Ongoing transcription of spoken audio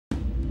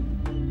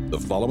The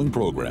following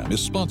program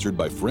is sponsored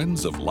by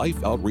Friends of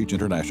Life Outreach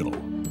International.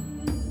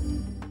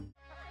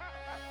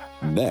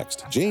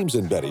 Next, James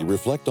and Betty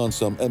reflect on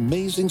some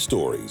amazing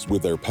stories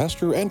with their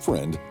pastor and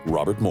friend,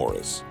 Robert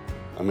Morris.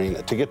 I mean,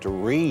 to get to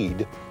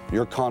read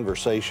your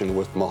conversation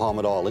with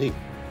Muhammad Ali,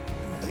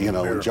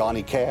 and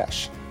Johnny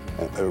Cash,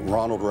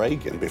 Ronald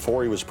Reagan,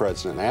 before he was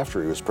president and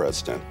after he was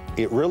president,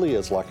 it really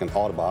is like an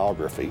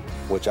autobiography,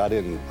 which I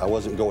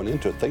wasn't going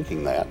into it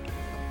thinking that,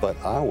 but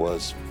I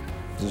was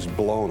just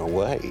blown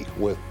away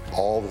with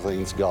all the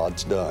things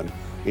God's done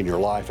in your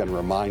life and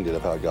reminded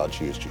of how God's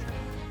used you.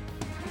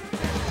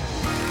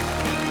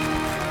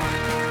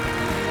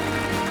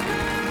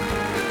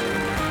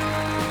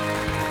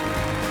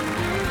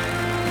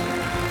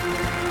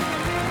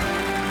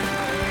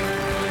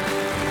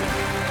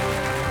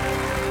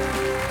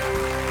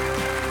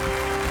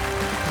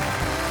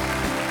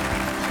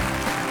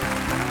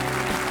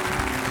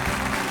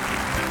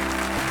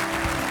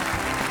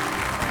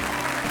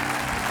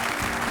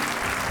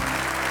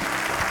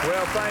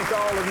 Well, thank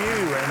all of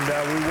you, and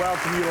we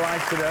welcome you to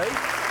Life Today.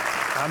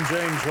 I'm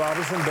James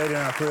Robison. Betty and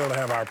I are thrilled to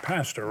have our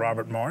pastor,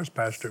 Robert Morris,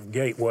 pastor of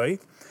Gateway,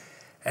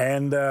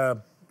 and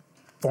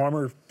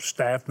former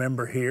staff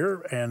member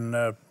here,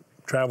 and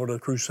traveled a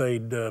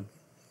crusade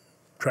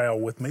trail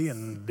with me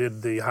and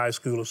did the high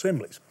school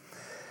assemblies.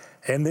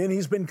 And then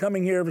he's been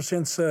coming here ever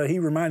since. He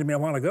reminded me a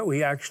while ago,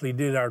 he actually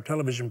did our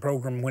television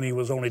program when he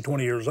was only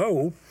 20 years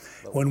old,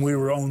 when we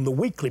were on the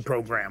weekly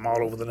program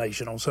all over the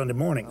nation on Sunday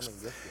mornings.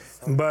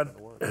 But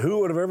who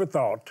would have ever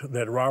thought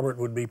that Robert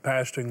would be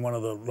pastoring one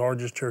of the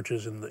largest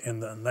churches in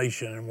the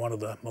nation and one of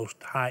the most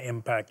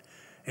high-impact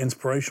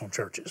inspirational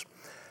churches?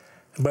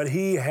 But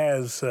he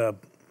has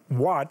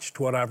watched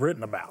what I've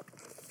written about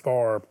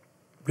for,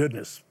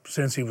 goodness,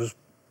 since he was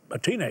a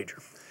teenager.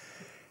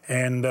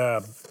 And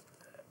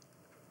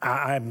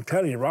I'm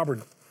telling you,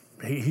 Robert,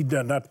 he's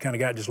not the kind of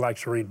guy that just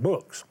likes to read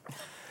books.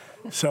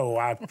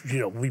 So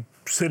we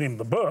sent him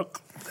the book,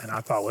 and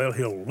I thought, well,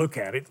 he'll look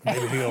at it.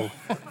 Maybe he'll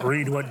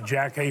read what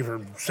Jack Haver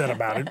said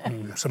about it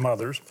and some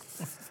others.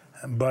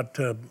 But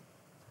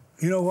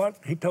you know what?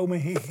 He told me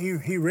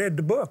he read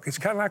the book. It's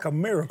kind of like a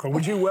miracle.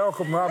 Would you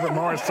welcome Robert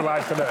Morris to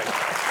Life Today?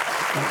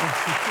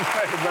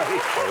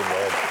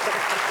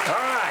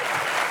 All right.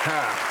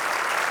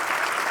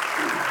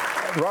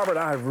 Robert,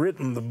 I've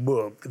written the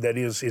book that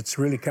it's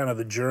really kind of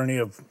the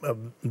journey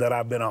that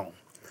I've been on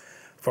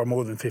for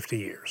more than 50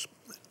 years.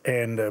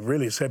 And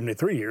really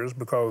 73 years,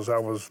 because I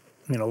was,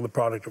 the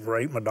product of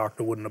rape. My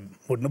doctor wouldn't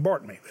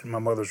abort me at my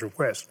mother's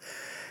request,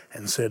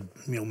 and said,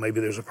 maybe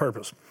there's a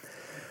purpose.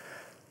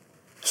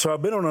 So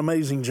I've been on an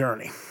amazing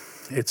journey.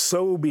 It's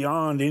so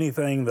beyond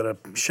anything that a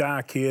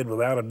shy kid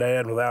without a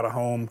dad, without a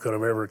home could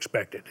have ever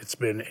expected. It's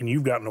been, and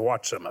you've gotten to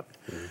watch some of it.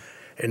 Mm-hmm.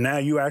 And now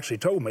you actually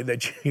told me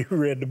that you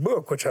read the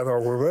book, which I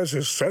thought, well,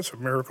 that's a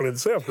miracle in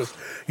itself, because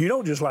you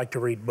don't just like to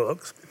read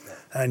books,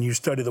 and you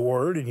study the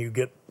Word, and you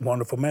get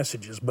wonderful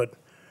messages. But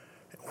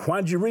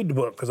why'd you read the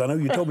book? Because I know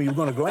you told me you were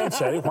going to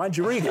glance at it. Why'd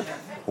you read it?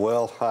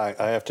 Well, I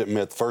have to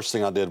admit, the first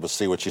thing I did was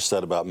see what you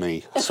said about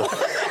me. So,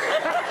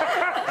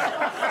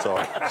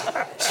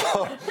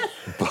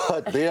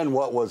 but then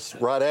what was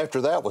right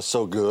after that was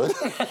so good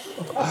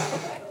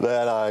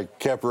that I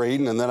kept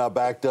reading, and then I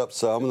backed up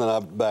some, and then I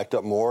backed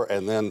up more,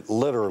 and then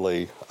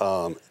literally,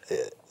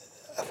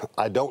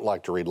 I don't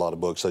like to read a lot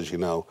of books, as you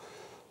know.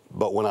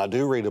 But when I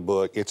do read a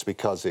book, it's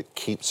because it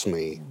keeps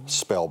me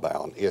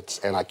spellbound.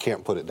 And I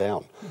can't put it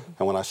down.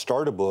 And when I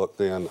start a book,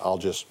 then I'll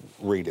just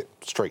read it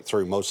straight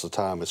through most of the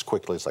time as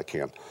quickly as I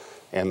can.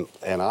 And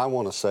I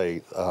want to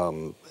say,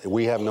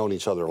 we have known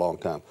each other a long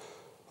time,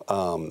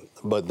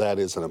 but that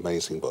is an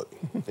amazing book.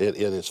 It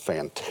is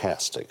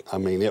fantastic. I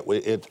mean,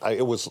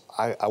 I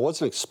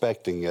wasn't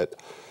expecting it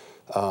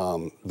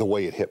the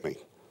way it hit me.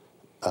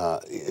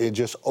 It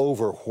just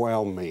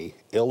overwhelmed me,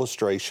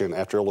 illustration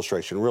after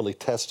illustration, really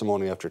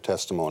testimony after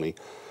testimony,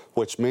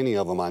 which many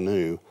of them I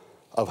knew,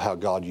 of how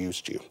God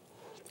used you.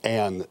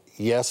 And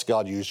yes,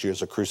 God used you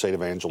as a crusade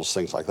evangelist,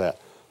 things like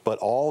that. But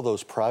all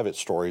those private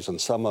stories,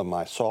 and some of them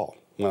I saw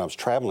when I was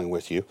traveling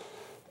with you,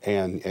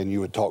 and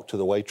you would talk to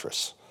the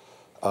waitress,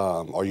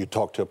 or you'd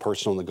talk to a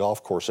person on the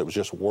golf course that was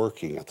just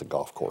working at the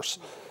golf course.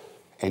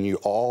 And you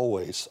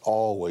always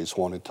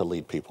wanted to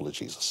lead people to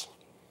Jesus.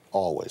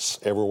 Always,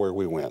 everywhere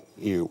we went,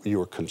 you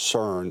were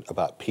concerned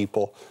about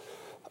people.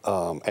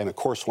 And of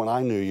course, when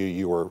I knew you,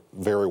 you were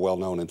very well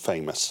known and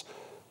famous.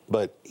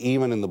 But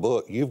even in the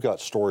book, you've got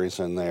stories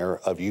in there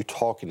of you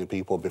talking to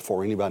people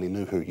before anybody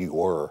knew who you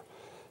were.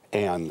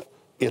 And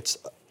it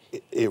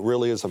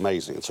really is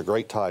amazing. It's a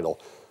great title.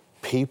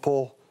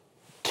 People,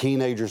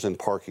 teenagers in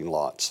parking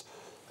lots,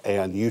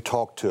 and you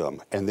talk to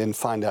them and then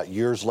find out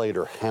years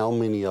later how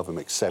many of them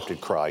accepted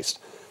Christ,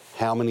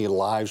 how many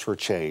lives were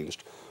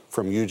changed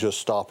from you just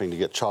stopping to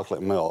get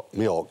chocolate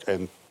milk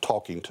and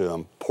talking to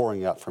them,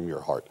 pouring out from your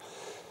heart.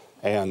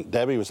 And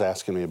Debbie was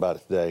asking me about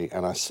it today,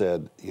 and I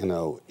said,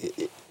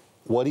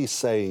 what he's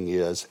saying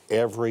is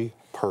every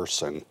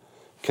person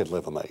could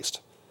live amazed.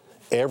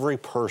 every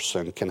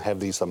person can have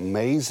these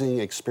amazing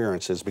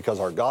experiences because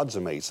our God's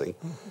amazing.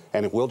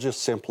 And if we'll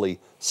just simply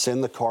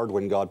send the card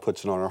when God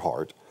puts it on our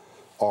heart,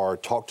 or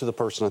talk to the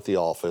person at the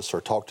office,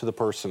 or talk to the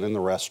person in the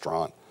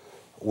restaurant,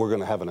 we're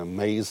going to have an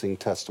amazing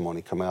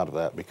testimony come out of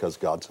that because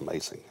God's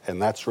amazing. And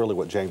that's really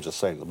what James is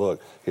saying in the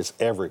book, is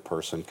every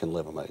person can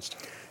live amazed.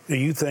 Do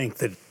you think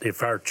that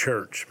if our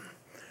church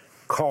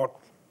caught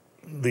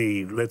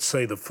let's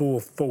say, the full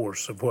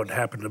force of what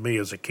happened to me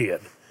as a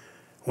kid,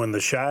 when the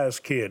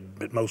shyest kid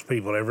that most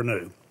people ever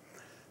knew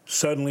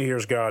suddenly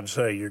hears God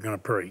say, you're going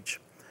to preach.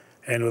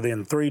 And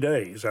within 3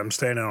 days, I'm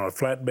standing on a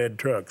flatbed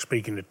truck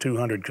speaking to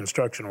 200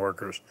 construction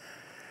workers.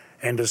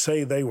 And to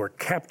say they were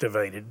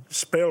captivated,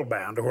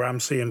 spellbound, to where I'm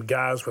seeing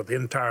guys with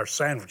entire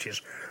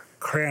sandwiches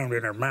crammed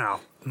in their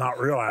mouth, not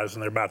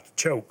realizing they're about to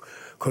choke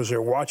because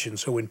they're watching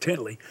so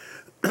intently.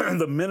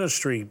 The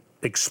ministry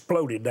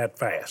exploded that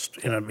fast.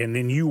 And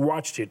then you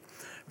watched it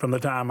from the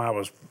time I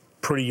was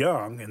pretty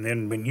young, and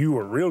then when you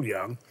were real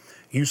young,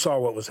 you saw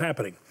what was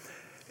happening.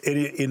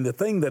 And the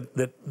thing that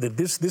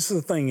this is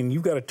the thing, and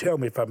you've got to tell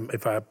me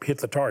if I hit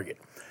the target.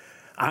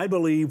 I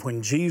believe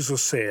when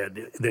Jesus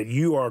said that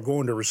you are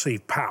going to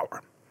receive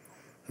power,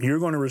 you're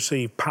going to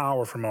receive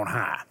power from on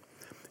high.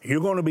 You're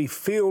going to be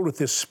filled with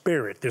this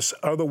Spirit, this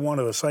other one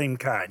of the same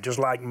kind, just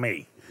like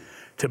me,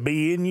 to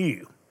be in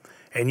you.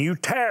 And you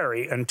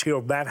tarry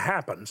until that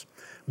happens,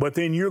 but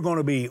then you're going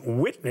to be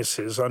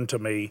witnesses unto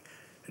me,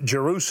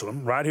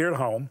 Jerusalem, right here at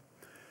home,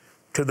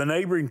 to the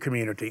neighboring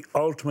community,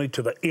 ultimately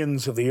to the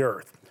ends of the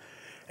earth.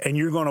 And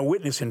you're going to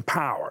witness in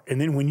power. And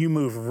then when you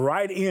move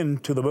right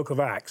into the book of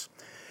Acts,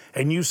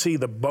 and you see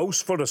the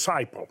boastful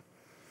disciple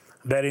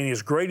that in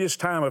his greatest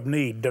time of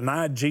need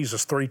denied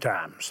Jesus 3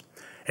 times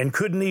and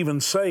couldn't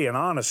even say in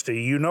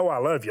honesty, you know I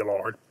love you,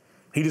 Lord.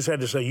 He just had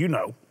to say, you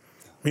know,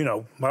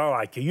 I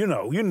like you, you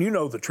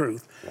know the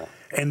truth. Yeah.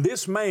 And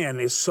this man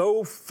is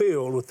so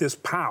filled with this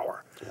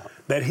power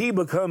that he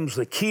becomes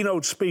the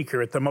keynote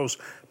speaker at the most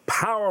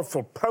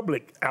powerful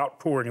public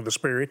outpouring of the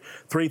Spirit,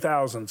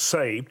 3,000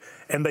 saved,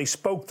 and they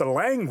spoke the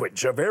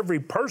language of every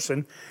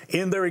person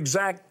in their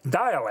exact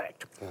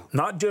dialect,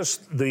 not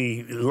just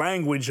the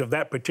language of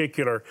that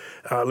particular,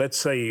 let's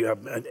say,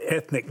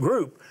 ethnic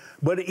group,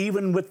 but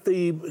even with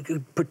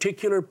the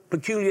particular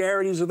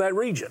peculiarities of that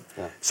region.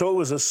 Yeah. So it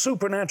was a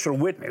supernatural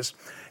witness,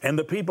 and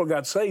the people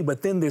got saved.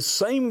 But then this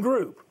same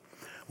group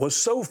was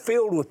so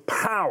filled with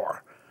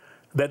power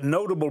that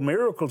notable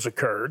miracles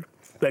occurred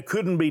that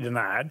couldn't be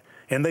denied.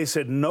 And they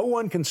said, no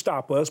one can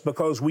stop us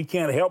because we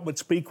can't help but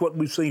speak what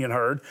we've seen and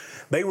heard.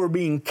 They were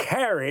being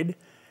carried,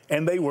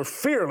 and they were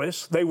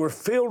fearless. They were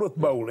filled with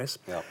boldness.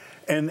 Yep.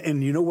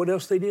 And you know what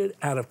else they did?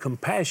 Out of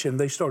compassion,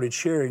 they started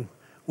sharing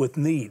with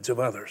needs of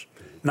others.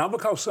 Not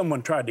because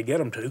someone tried to get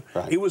them to.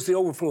 Right. It was the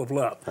overflow of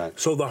love. Right.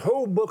 So the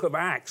whole book of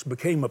Acts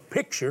became a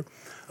picture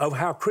of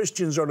how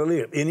Christians are to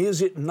live. And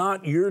is it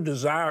not your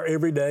desire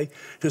every day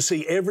to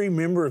see every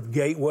member of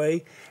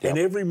Gateway and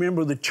every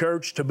member of the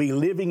church to be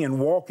living and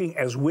walking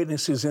as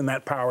witnesses in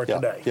that power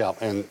today? Yeah,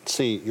 and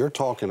see, you're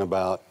talking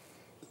about,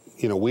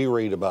 we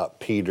read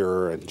about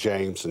Peter and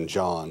James and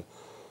John,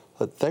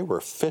 but they were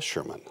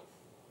fishermen.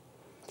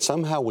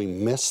 Somehow we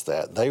miss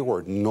that. They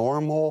were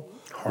normal,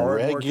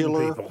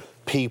 regular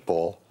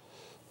people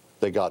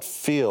that got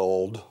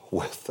filled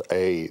with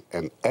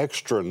an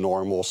extra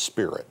normal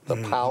spirit, the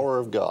power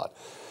of God.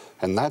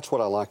 And that's what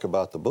I like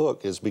about the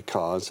book, is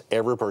because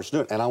every person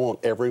doing it. And I want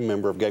every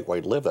member of Gateway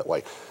to live that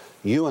way.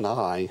 You and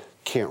I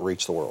can't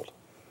reach the world.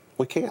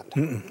 We can't.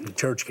 The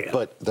church can.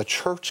 But the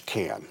church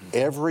can.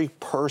 Every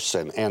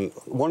person. And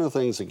one of the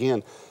things,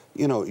 again,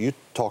 you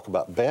talk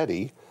about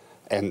Betty,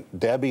 and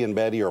Debbie and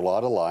Betty are a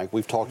lot alike.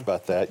 We've talked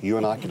about that. You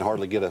and I can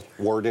hardly get a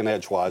word in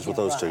edgewise with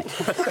those two.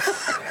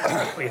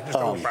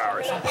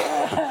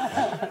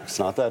 It's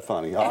not that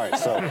funny. All right,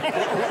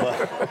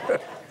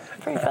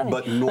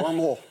 but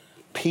normal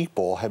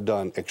people have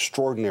done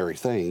extraordinary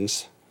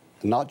things,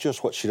 not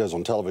just what she does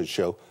on television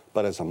show,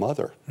 but as a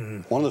mother.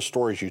 One of the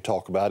stories you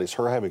talk about is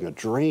her having a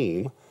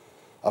dream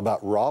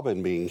about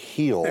Robin being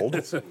healed,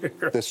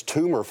 this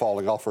tumor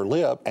falling off her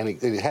lip, and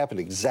it happened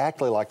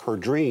exactly like her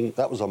dream.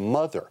 That was a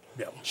mother.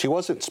 Yep. She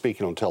wasn't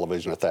speaking on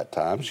television at that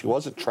time. She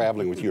wasn't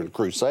traveling with you in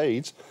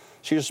crusades.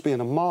 She was just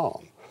being a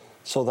mom.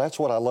 So that's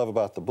what I love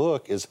about the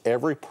book, is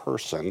every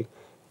person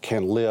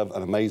can live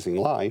an amazing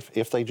life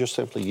if they just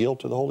simply yield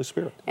to the Holy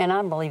Spirit. And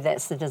I believe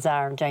that's the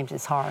desire of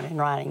James's heart in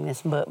writing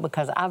this book,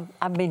 because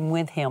I've been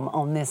with him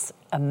on this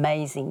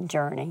amazing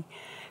journey.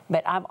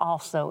 But I've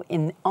also,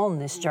 on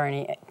this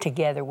journey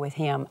together with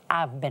him,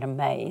 I've been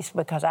amazed,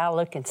 because I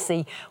look and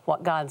see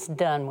what God's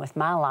done with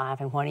my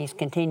life and what he's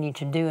continued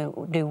to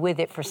do with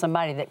it for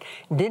somebody that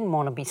didn't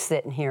want to be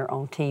sitting here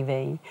on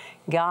TV.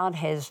 God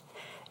has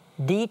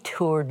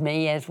detoured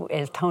me, as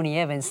Tony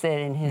Evans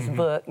said in his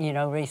book,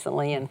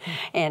 recently.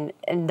 And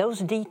those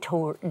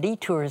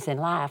detours in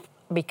life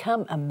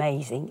become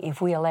amazing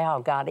if we allow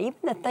God, even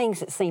the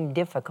things that seem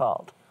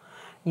difficult,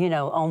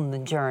 on the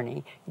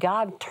journey,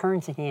 God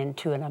turns it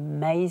into an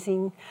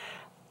amazing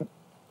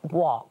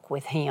walk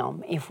with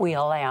him if we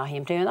allow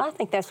him to. And I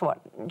think that's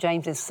what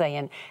James is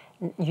saying.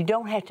 You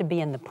don't have to be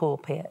in the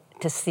pulpit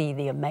to see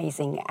the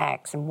amazing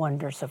acts and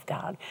wonders of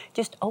God.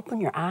 Just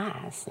open your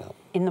eyes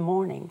in the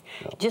morning.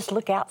 Just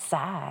look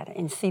outside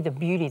and see the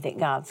beauty that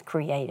God's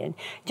created.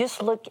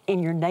 Just look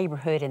in your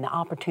neighborhood and the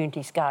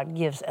opportunities God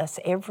gives us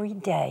every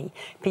day,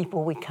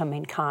 people we come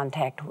in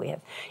contact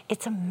with.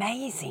 It's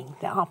amazing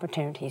the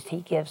opportunities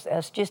He gives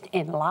us just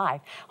in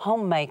life.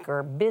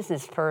 Homemaker,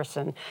 business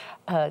person,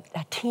 a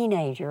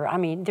teenager. I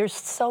mean, there's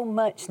so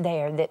much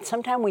there that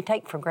sometimes we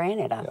take for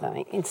granted, I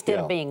think, instead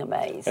of being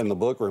amazed. And the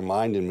book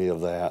reminded me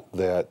of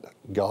that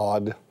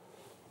God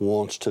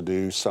wants to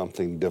do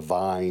something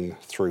divine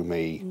through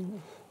me,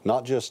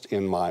 not just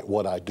in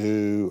what I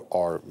do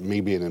or me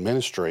being in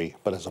ministry,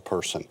 but as a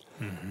person.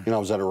 You know, I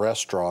was at a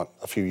restaurant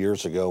a few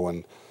years ago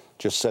and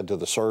just said to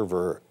the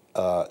server,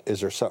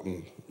 is there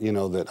something, you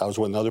know, that I was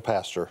with another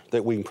pastor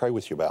that we can pray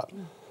with you about?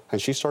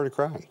 And she started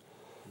crying.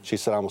 She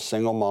said, I'm a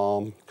single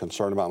mom,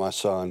 concerned about my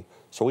son.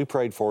 So we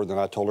prayed for her, then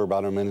I told her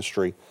about her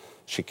ministry.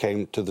 She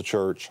came to the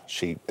church.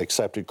 She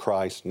accepted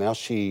Christ. Now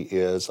she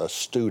is a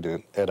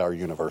student at our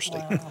university.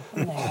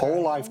 Wow.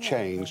 Whole life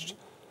changed,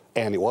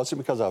 and it wasn't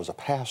because I was a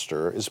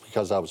pastor. It's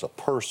because I was a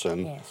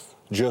person,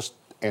 just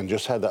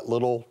had that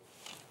little,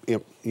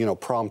 you know,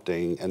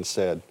 prompting and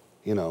said,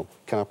 you know,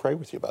 can I pray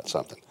with you about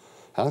something?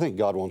 And I think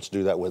God wants to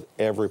do that with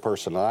every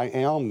person. I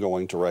am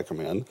going to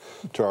recommend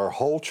to our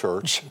whole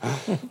church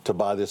to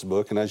buy this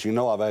book. And as you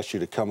know, I've asked you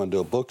to come and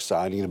do a book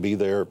signing, to be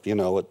there, you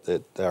know,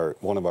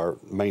 at one of our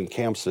main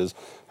campuses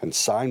and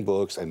sign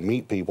books and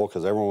meet people,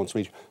 because everyone wants to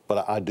meet you.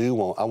 But I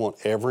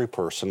want every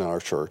person in our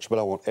church, but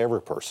I want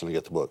every person to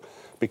get the book,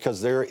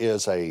 because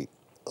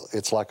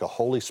it's like a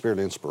Holy Spirit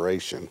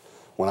inspiration.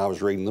 When I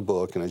was reading the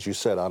book, and as you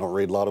said, I don't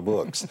read a lot of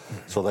books,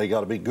 so they got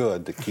to be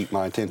good to keep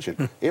my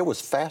attention. It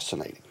was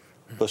fascinating.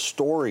 The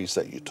stories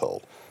that you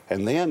told,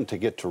 and then to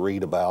get to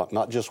read about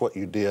not just what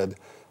you did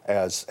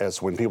as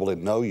when people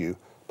didn't know you,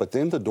 but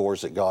then the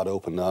doors that God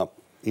opened up,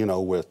 you know,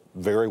 with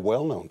very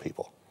well-known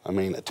people. I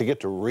mean, to get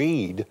to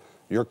read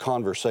your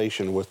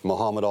conversation with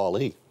Muhammad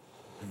Ali,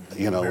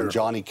 you know, and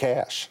Johnny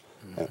Cash,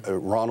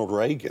 Ronald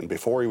Reagan,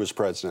 before he was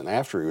president and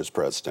after he was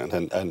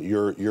president, and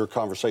your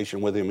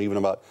conversation with him even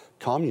about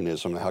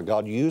communism and how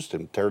God used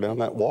him to tear down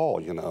that wall,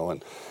 you know,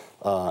 and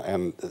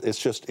it's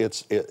just,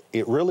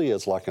 it really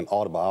is like an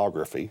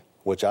autobiography,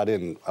 which I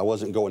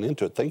wasn't going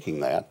into it thinking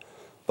that,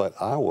 but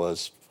I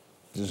was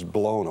just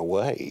blown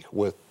away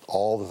with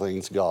all the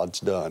things God's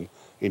done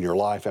in your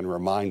life and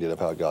reminded of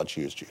how God's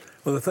used you.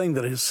 Well, the thing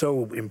that is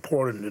so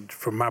important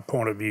from my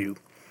point of view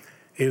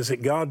is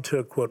that God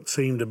took what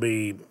seemed to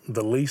be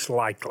the least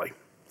likely.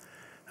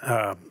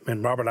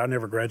 And Robert, I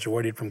never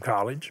graduated from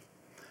college,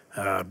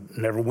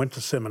 never went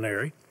to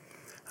seminary.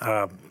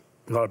 A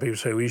lot of people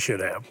say we should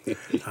have.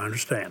 I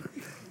understand.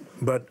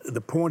 But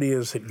the point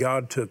is that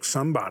God took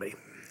somebody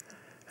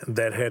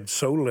that had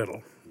so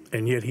little,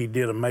 and yet He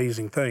did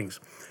amazing things.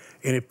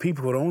 And if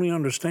people would only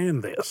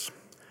understand this,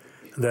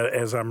 that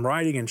as I'm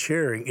writing and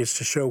sharing, it's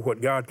to show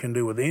what God can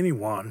do with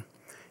anyone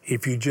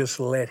if you just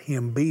let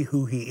Him be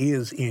who He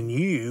is in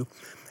you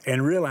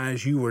and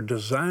realize you were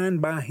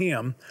designed by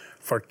Him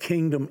for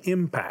kingdom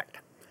impact.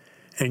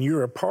 And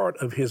you're a part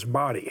of His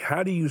body.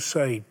 How do you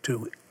say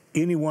to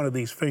any one of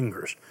these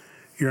fingers,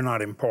 you're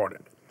not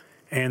important?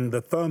 And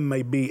the thumb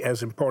may be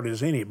as important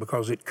as any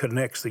because it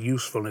connects the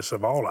usefulness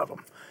of all of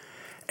them.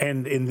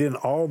 And then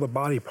all the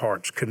body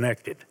parts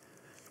connected.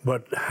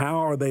 But how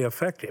are they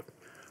effective?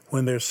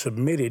 When they're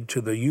submitted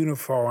to the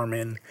uniform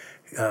in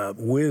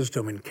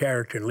wisdom and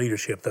character and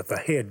leadership that the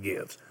head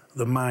gives,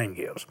 the mind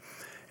gives.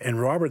 And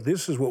Robert,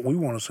 this is what we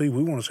want to see.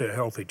 We want to see a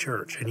healthy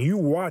church. And you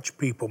watch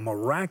people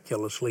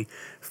miraculously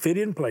fit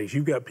in place.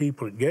 You've got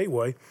people at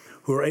Gateway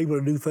who are able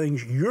to do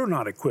things you're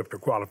not equipped or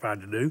qualified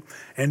to do,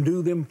 and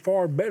do them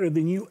far better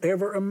than you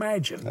ever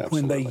imagined.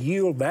 Absolutely. When they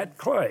yield that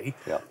clay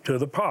to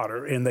the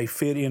potter and they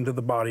fit into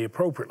the body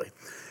appropriately.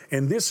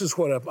 And this is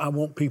what I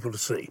want people to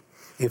see.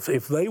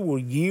 If they will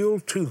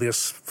yield to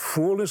this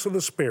fullness of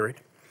the Spirit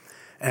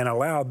and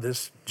allow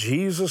this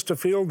Jesus to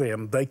fill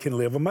them, they can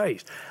live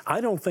amazed.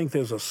 I don't think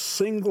there's a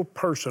single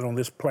person on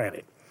this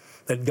planet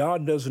that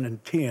God doesn't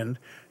intend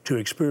to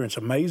experience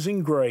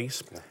amazing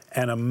grace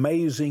and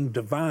amazing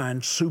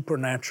divine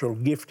supernatural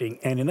gifting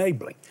and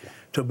enabling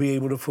to be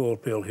able to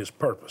fulfill His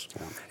purpose.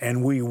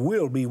 And we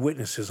will be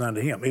witnesses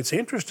unto Him. It's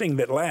interesting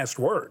that last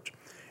words,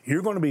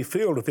 you're going to be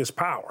filled with this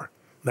power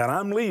that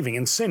I'm leaving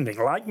and sending,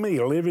 like me,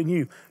 to live in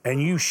you,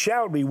 and you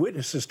shall be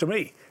witnesses to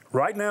me,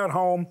 right now at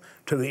home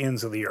to the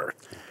ends of the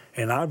earth.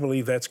 And I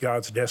believe that's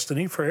God's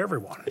destiny for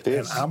everyone. It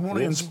is. And I want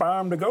to inspire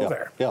them to go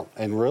there. Yeah,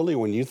 and really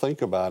when you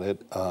think about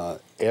it,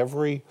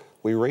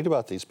 we read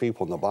about these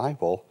people in the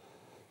Bible,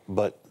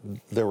 but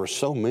there were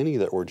so many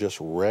that were just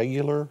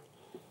regular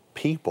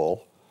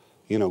people.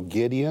 You know,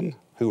 Gideon,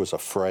 who was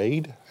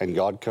afraid, and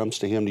God comes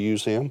to him to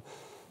use him.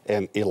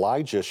 And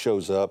Elijah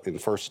shows up in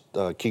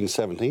 1 Kings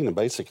 17, and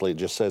basically it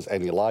just says,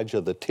 and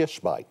Elijah the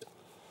Tishbite.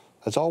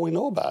 That's all we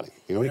know about him.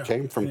 You know, he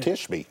came from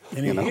Tishbe.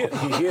 And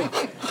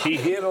he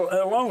hid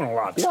alone a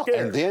lot, Yeah, scared.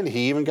 and then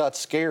he even got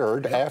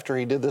scared after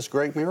he did this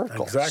great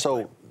miracle. Exactly.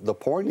 So the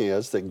point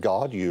is that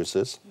God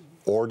uses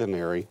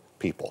ordinary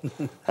people.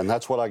 And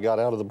that's what I got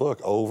out of the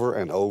book over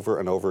and over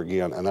and over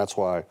again. And that's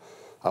why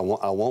I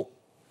want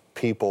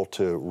people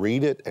to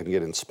read it and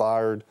get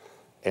inspired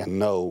and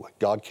know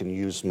God can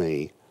use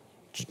me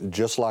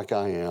just like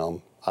I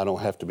am. I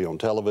don't have to be on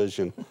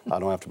television. I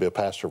don't have to be a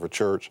pastor of a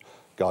church.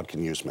 God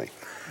can use me.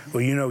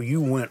 Well, you know,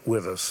 you went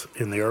with us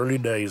in the early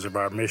days of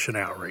our mission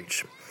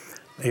outreach.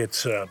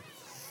 It's an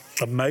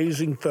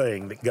amazing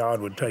thing that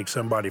God would take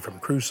somebody from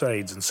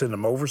crusades and send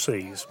them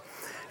overseas.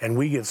 And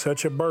we get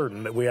such a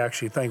burden that we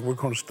actually think we're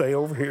going to stay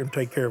over here and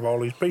take care of all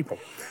these people.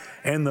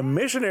 And the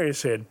missionary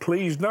said,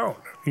 please don't.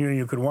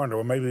 You could wonder,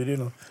 well, maybe they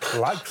didn't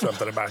like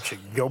something about you.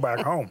 Go back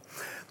home.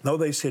 No,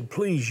 they said,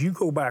 please, you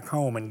go back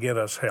home and get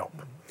us help.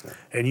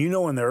 And you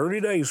know, in the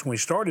early days when we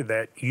started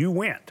that, you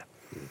went.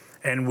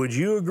 And would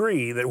you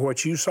agree that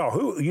what you saw,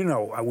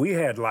 we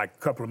had like a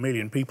couple of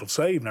million people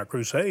saved in our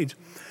crusades,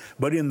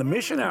 but in the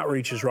mission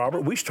outreaches,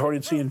 Robert, we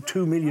started seeing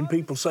 2 million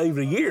people saved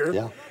a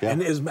year,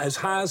 and as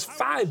high as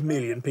 5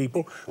 million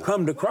people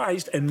come to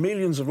Christ and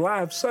millions of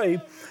lives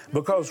saved,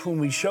 because when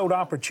we showed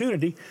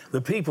opportunity,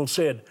 the people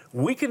said,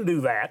 we can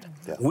do that,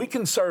 we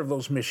can serve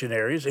those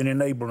missionaries and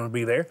enable them to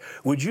be there.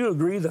 Would you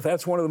agree that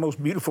that's one of the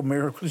most beautiful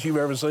miracles you've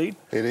ever seen?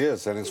 It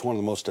is, and it's one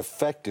of the most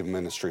effective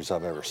ministries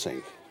I've ever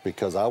seen.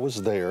 Because I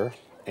was there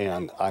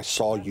and I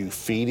saw you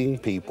feeding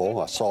people.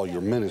 I saw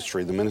your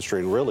ministry, the ministry,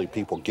 and really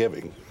people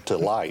giving to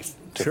life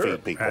to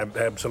feed people.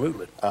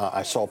 Absolutely.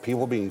 I saw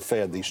people being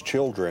fed, these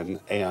children,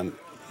 and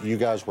you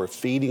guys were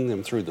feeding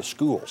them through the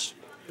schools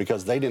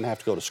because they didn't have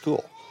to go to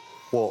school.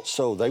 Well,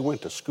 so they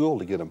went to school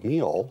to get a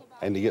meal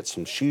and to get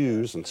some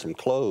shoes and some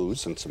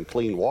clothes and some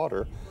clean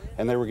water,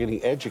 and they were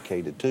getting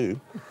educated too.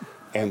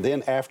 And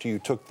then after you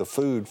took the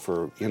food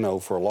for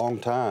a long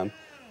time,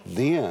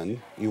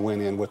 then you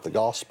went in with the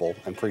gospel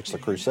and preached the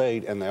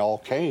crusade, and they all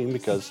came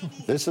because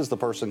this is the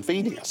person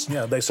feeding us.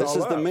 Yeah, they saw This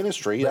love. is the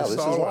ministry. This is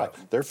life.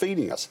 They're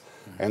feeding us.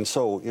 And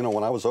so,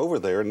 when I was over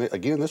there, and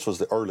again, this was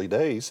the early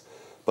days,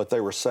 but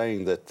they were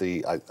saying that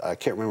I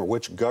can't remember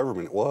which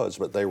government it was,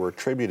 but they were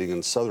attributing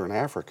in Southern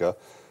Africa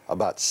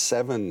about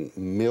 7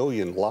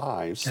 million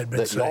lives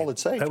that y'all had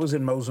saved. That was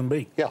in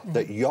Mozambique. Yeah,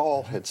 that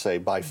y'all had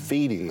saved by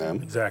feeding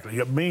them.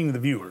 Exactly, being the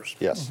viewers.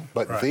 Yes,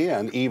 but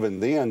even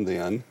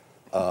then,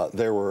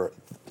 there were,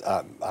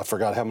 I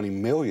forgot how many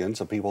millions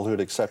of people who had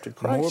accepted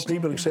Christ. More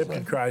people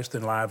accepted Christ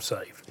than lives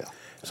saved. Yeah.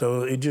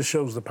 So it just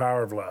shows the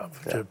power of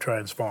love to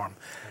transform.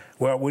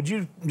 Well, would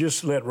you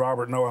just let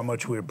Robert know how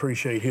much we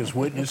appreciate his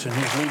witness and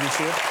his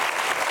leadership?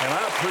 And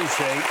I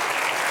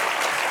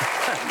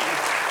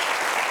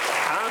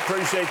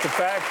appreciate the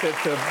fact that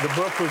the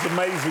book was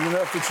amazing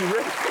enough that you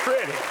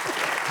read it.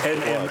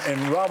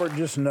 And Robert,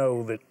 just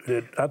know that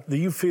do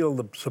you feel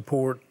the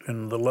support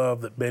and the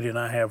love that Betty and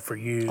I have for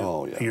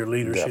you, your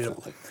leadership?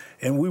 Definitely.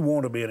 And we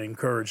want to be an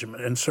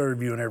encouragement and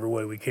serve you in every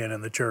way we can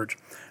in the church.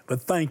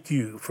 But thank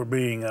you for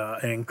being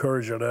an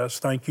encourager to us.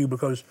 Thank you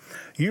because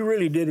you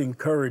really did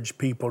encourage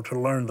people to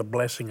learn the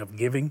blessing of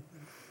giving,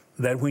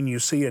 that when you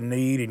see a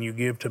need and you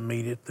give to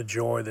meet it, the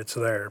joy that's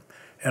there.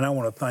 And I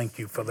want to thank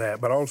you for that,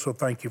 but also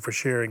thank you for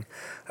sharing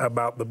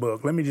about the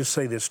book. Let me just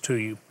say this to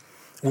you.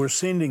 We're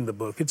sending the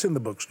book. It's in the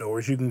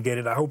bookstores. You can get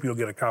it. I hope you'll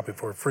get a copy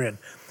for a friend.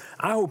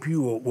 I hope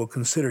you will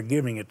consider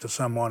giving it to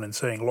someone and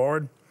saying,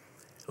 Lord,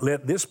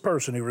 let this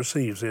person who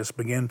receives this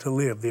begin to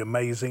live the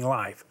amazing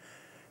life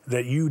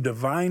that you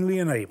divinely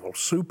enable,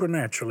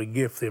 supernaturally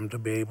gift them to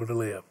be able to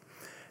live.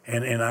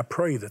 And I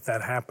pray that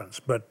happens.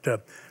 But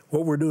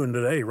what we're doing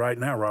today, right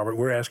now, Robert,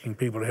 we're asking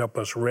people to help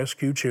us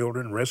rescue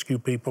children, rescue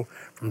people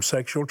from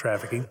sexual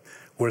trafficking.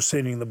 We're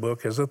sending the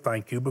book as a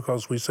thank you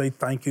because we say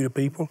thank you to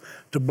people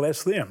to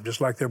bless them,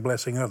 just like they're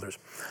blessing others.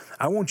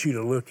 I want you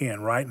to look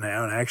in right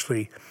now and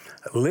actually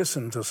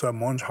listen to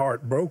someone's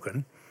heart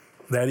broken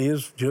that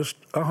is just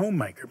a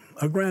homemaker,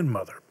 a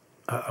grandmother,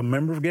 a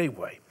member of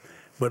Gateway.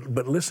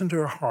 But listen to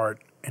her heart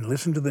and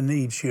listen to the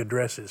needs she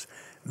addresses,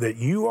 that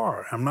you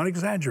are, I'm not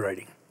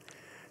exaggerating,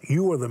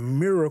 you are the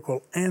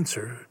miracle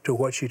answer to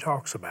what she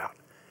talks about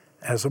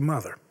as a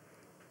mother,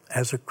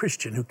 as a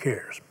Christian who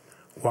cares.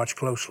 Watch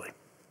closely.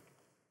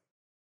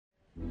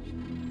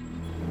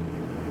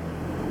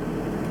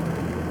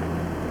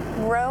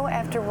 Row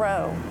after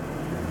row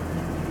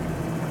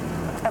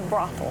of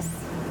brothels,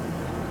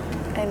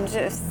 and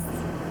just,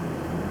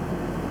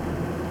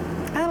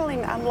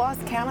 I've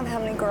lost count of how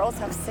many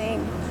girls I've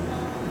seen.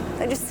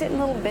 They just sit in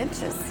little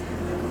benches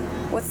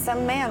with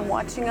some man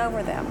watching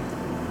over them.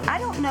 I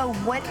don't know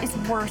what is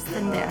worse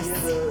than this.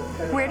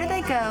 Where do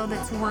they go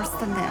that's worse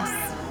than this?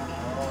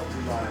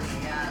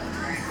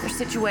 Their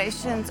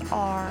situations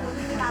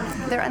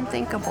they're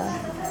unthinkable.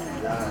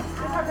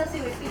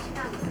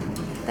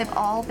 They've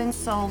all been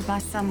sold by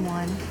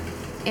someone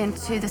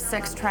into the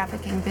sex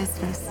trafficking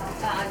business.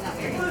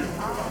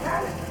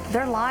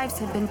 Their lives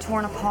have been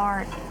torn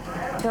apart.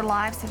 Their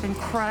lives have been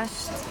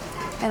crushed.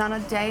 And on a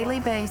daily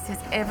basis,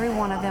 every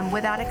one of them,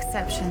 without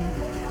exception,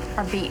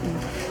 are beaten.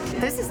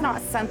 This is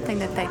not something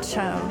that they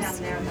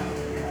chose.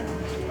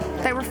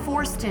 They were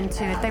forced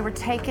into it. They were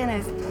taken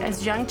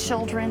as young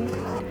children.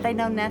 They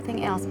know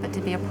nothing else but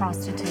to be a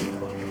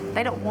prostitute.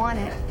 They don't want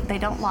it. They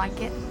don't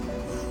like it.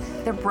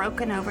 They're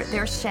broken over it.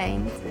 They're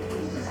ashamed.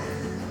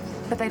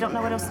 But they don't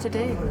know what else to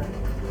do.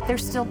 They're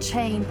still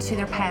chained to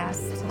their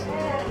past.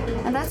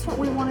 And that's what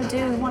we want to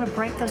do. We want to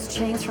break those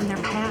chains from their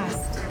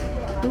past.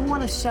 We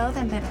want to show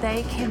them that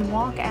they can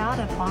walk out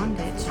of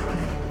bondage.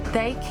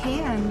 They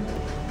can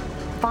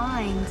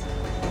find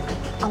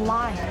a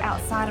life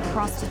outside of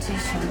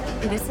prostitution.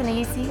 It isn't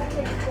easy,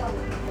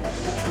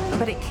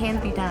 but it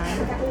can be done.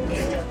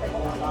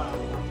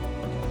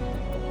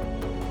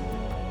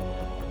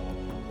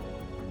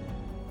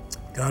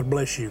 God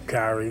bless you,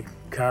 Kyrie.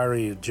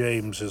 Kyrie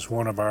James is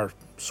one of our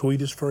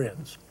sweetest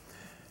friends.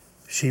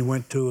 She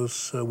went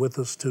with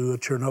us to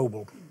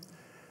Chernobyl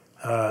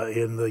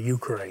in the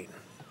Ukraine,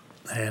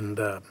 and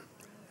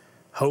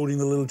holding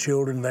the little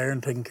children there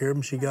and taking care of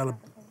them, she got a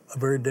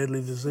very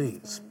deadly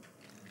disease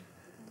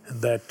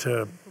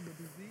that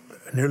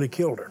nearly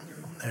killed her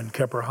and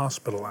kept her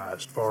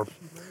hospitalized for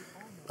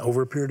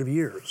over a period of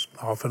years,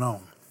 off and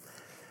on.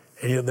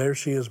 And yet there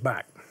she is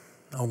back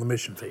on the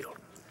mission field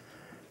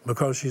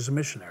because she's a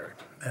missionary,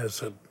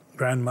 as a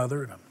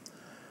grandmother and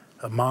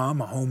a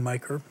mom, a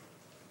homemaker.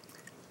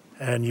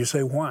 And you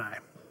say, why?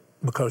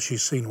 Because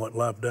she's seen what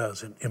love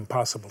does in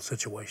impossible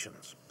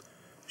situations.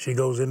 She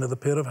goes into the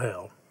pit of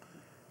hell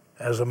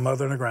as a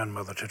mother and a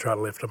grandmother to try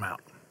to lift them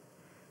out,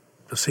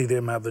 to see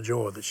them have the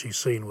joy that she's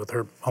seen with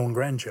her own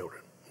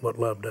grandchildren, what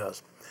love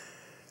does.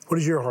 What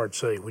does your heart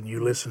say when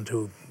you listen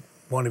to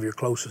one of your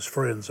closest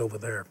friends over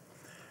there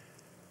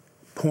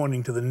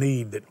pointing to the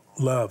need that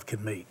love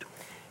can meet?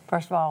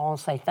 First of all, I want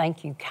to say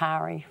thank you,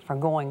 Kyrie, for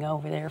going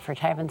over there, for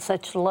having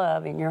such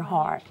love in your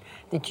heart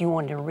that you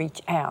wanted to reach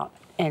out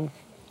and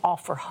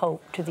offer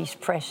hope to these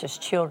precious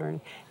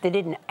children. They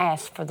didn't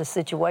ask for the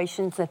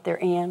situations that they're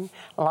in.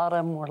 A lot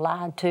of them were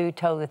lied to,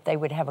 told that they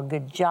would have a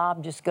good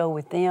job, just go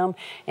with them,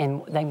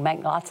 and they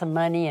make lots of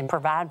money and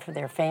provide for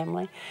their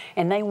family.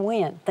 And they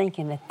went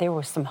thinking that there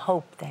was some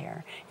hope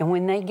there. And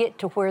when they get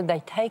to where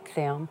they take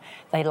them,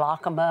 they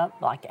lock them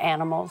up like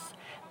animals.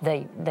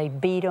 They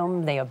beat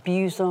them, they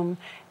abuse them,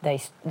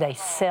 they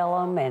sell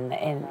them,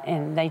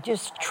 and they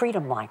just treat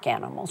them like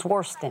animals,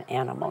 worse than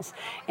animals.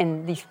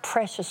 And these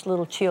precious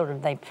little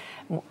children,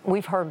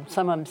 we've heard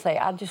some of them say,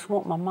 I just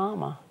want my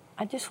mama.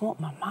 I just want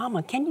my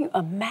mama. Can you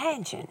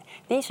imagine?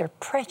 These are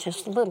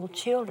precious little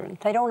children.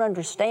 They don't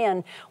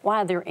understand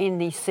why they're in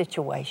these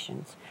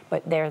situations,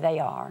 but there they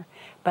are.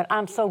 But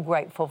I'm so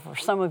grateful for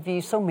some of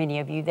you, so many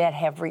of you that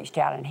have reached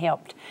out and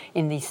helped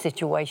in these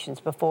situations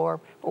before,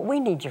 but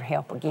we need your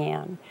help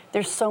again.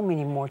 There's so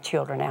many more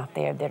children out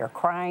there that are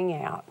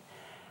crying out,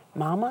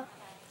 Mama,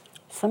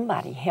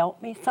 somebody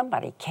help me,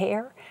 somebody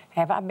care.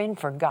 Have I been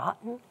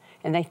forgotten?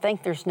 And they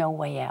think there's no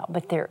way out,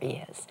 but there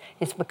is.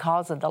 It's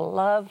because of the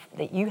love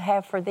that you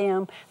have for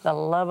them, the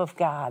love of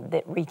God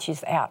that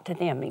reaches out to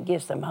them and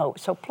gives them hope.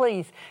 So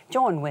please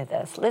join with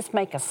us. Let's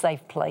make a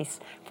safe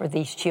place for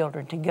these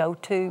children to go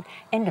to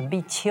and to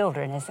be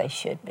children as they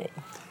should be.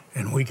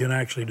 And we can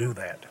actually do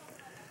that.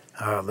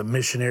 The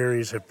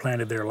missionaries have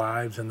planted their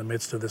lives in the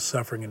midst of this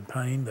suffering and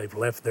pain. They've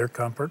left their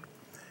comfort.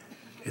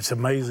 It's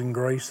amazing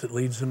grace that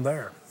leads them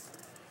there.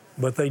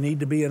 But they need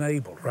to be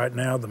enabled. Right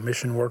now, the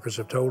mission workers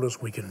have told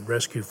us we can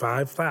rescue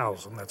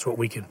 5,000. That's what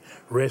we can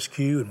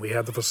rescue, and we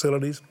have the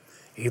facilities,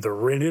 either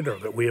rented or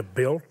that we have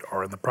built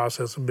or in the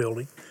process of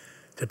building,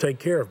 to take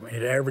care of them.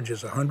 It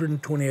averages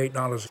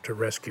 $128 to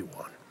rescue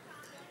one.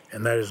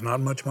 And that is not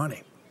much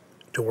money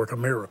to work a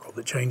miracle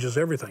that changes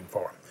everything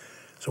for them.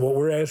 So what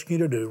we're asking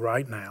you to do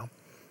right now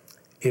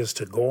is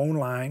to go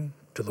online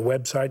to the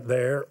website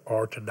there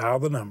or to dial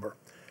the number,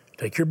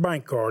 take your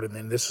bank card, and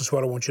then this is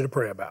what I want you to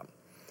pray about.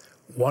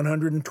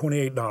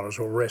 $128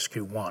 will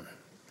rescue one.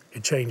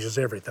 It changes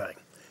everything.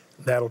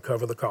 That'll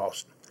cover the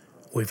cost.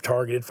 We've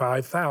targeted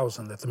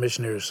 5,000 that the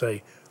missionaries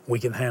say we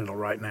can handle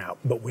right now,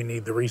 but we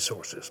need the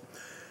resources.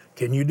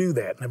 Can you do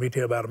that? Let me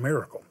tell you about a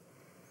miracle.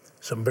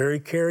 Some very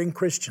caring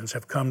Christians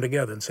have come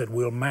together and said,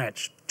 we'll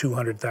match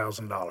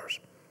 $200,000.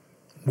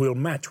 We'll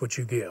match what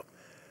you give,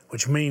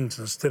 which means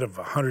instead of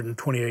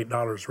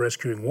 $128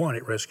 rescuing one,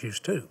 it rescues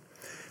two.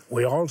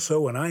 We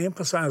also, and I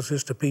emphasize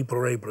this to people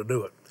who are able to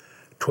do it,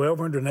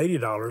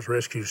 $1,280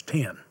 rescues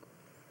 10,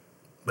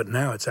 but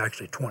now it's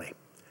actually 20.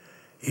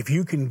 If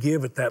you can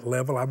give at that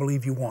level, I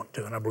believe you want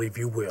to, and I believe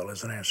you will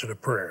as an answer to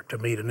prayer, to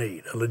meet a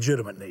need, a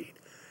legitimate need,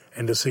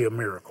 and to see a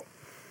miracle.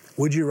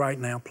 Would you right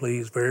now,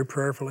 please, very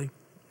prayerfully,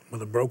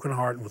 with a broken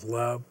heart and with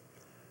love,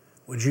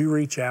 would you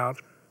reach out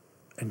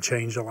and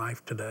change a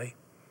life today?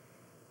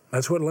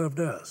 That's what love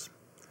does.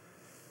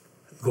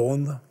 Go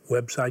on the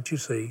website you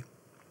see,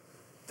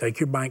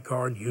 take your bank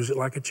card, use it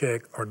like a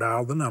check, or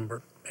dial the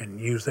number, and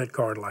use that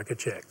card like a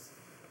check.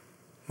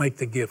 Make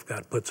the gift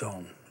God puts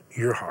on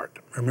your heart.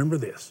 Remember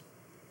this,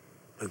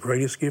 the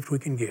greatest gift we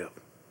can give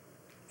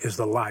is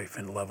the life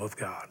and love of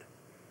God.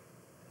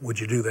 Would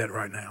you do that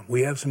right now?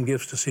 We have some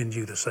gifts to send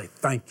you to say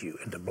thank you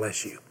and to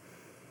bless you.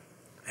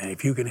 And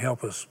if you can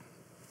help us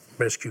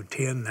rescue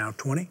 10, now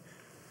 20,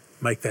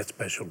 make that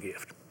special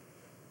gift.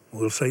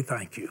 we'll say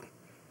thank you,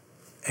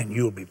 and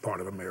you'll be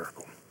part of a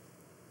miracle.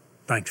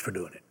 Thanks for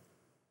doing it.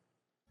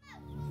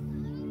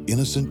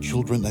 Innocent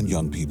children and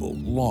young people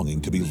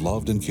longing to be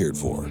loved and cared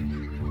for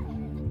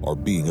are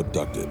being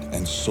abducted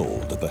and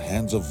sold at the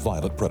hands of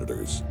violent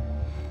predators.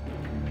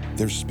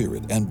 Their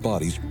spirit and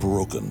bodies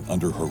broken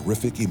under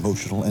horrific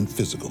emotional and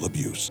physical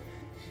abuse.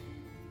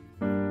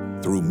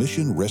 Through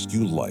Mission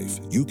Rescue Life,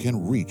 you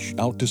can reach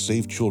out to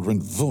save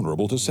children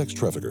vulnerable to sex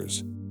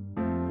traffickers.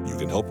 You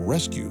can help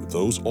rescue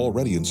those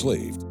already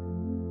enslaved.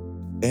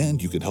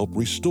 And you can help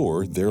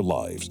restore their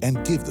lives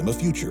and give them a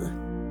future.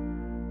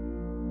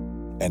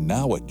 And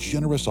now a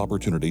generous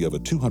opportunity of a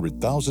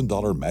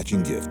 $200,000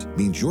 matching gift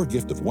means your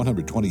gift of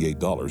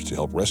 $128 to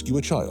help rescue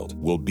a child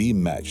will be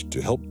matched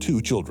to help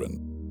 2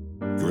 children.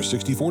 Your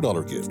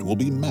 $64 gift will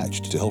be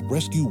matched to help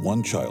rescue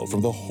 1 child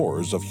from the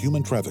horrors of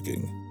human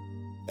trafficking.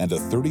 And a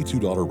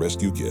 $32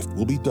 rescue gift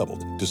will be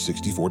doubled to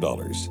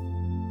 $64.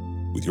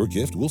 With your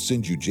gift, we'll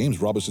send you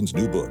James Robison's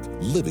new book,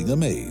 Living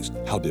Amazed: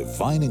 How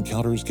Divine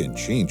Encounters Can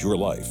Change Your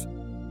Life.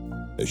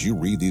 As you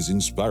read these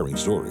inspiring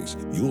stories,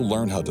 you'll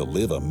learn how to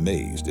live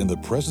amazed in the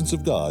presence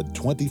of God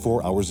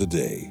 24 hours a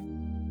day.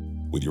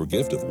 With your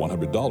gift of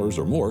 $100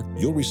 or more,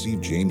 you'll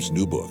receive James'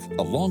 new book,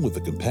 along with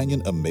the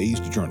companion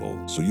Amazed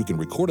Journal, so you can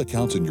record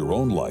accounts in your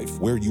own life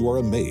where you are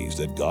amazed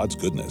at God's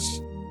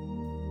goodness.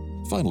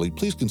 Finally,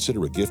 please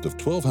consider a gift of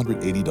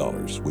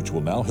 $1,280, which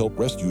will now help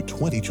rescue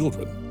 20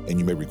 children, and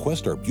you may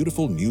request our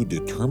beautiful new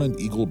Determined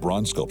Eagle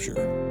bronze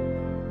sculpture.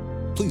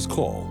 Please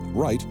call,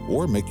 write,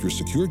 or make your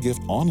secure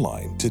gift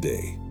online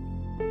today.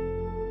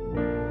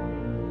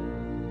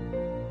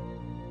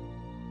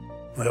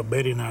 Well,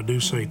 Betty and I do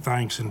say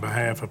thanks in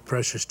behalf of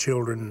precious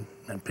children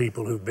and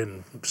people who've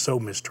been so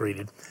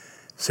mistreated.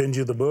 Send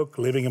you the book,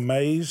 Living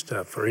Amazed,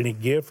 for any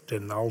gift,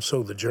 and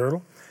also the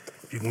journal.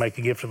 You can make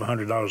a gift of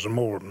 $100 or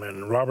more.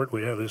 And Robert,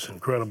 we have this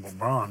incredible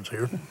bronze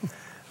here.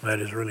 That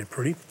is really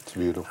pretty. It's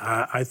beautiful.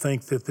 I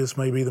think that this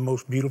may be the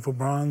most beautiful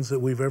bronze that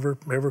we've ever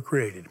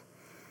created.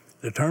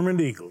 Determined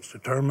eagles,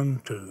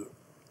 determined to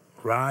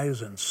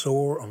rise and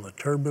soar on the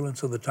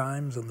turbulence of the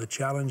times and the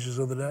challenges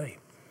of the day.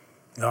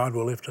 God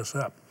will lift us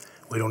up.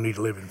 We don't need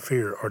to live in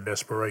fear or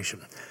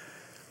desperation.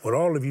 Would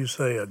all of you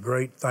say a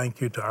great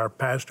thank you to our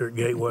pastor at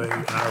Gateway and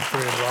our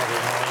friend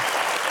Robert Morris?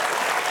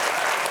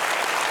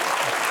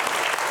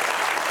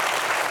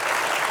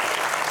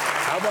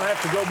 I'm going to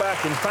have to go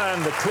back and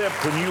find the clip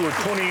when you were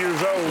 20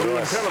 years old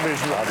doing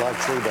television. I'd like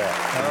to see that.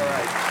 All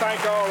right.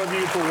 Thank all of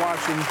you for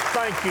watching.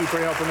 Thank you for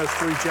helping us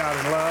reach out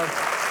and love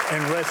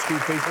and rescue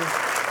people.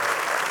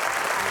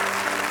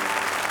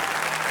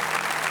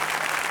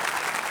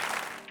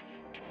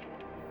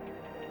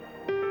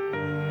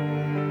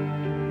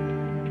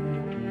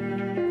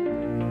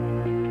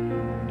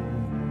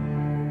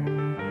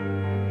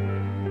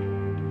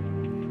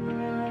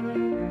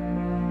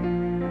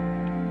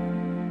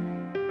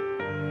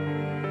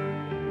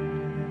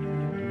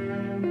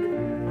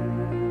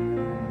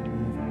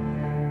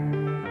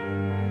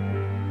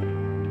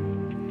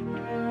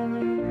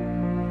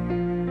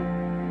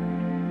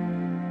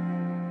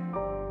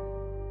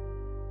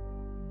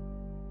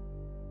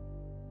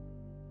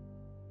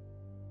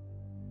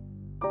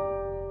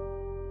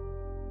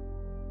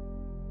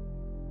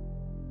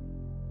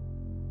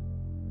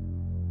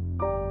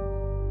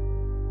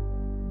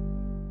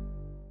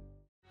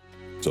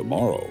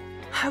 Tomorrow.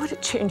 How would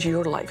it change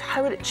your life?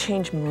 How would it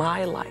change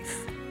my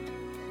life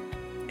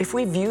if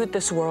we viewed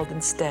this world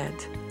instead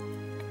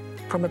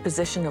from a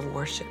position of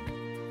worship?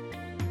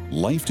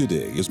 Life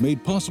Today is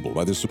made possible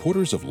by the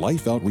supporters of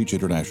Life Outreach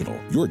International.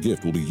 Your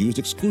gift will be used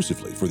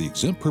exclusively for the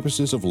exempt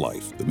purposes of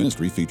life. The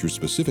ministry features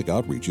specific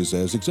outreaches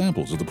as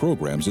examples of the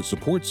programs it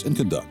supports and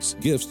conducts.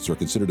 Gifts are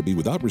considered to be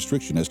without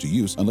restriction as to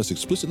use unless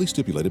explicitly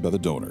stipulated by the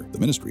donor. The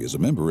ministry is a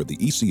member of the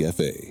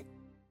ECFA.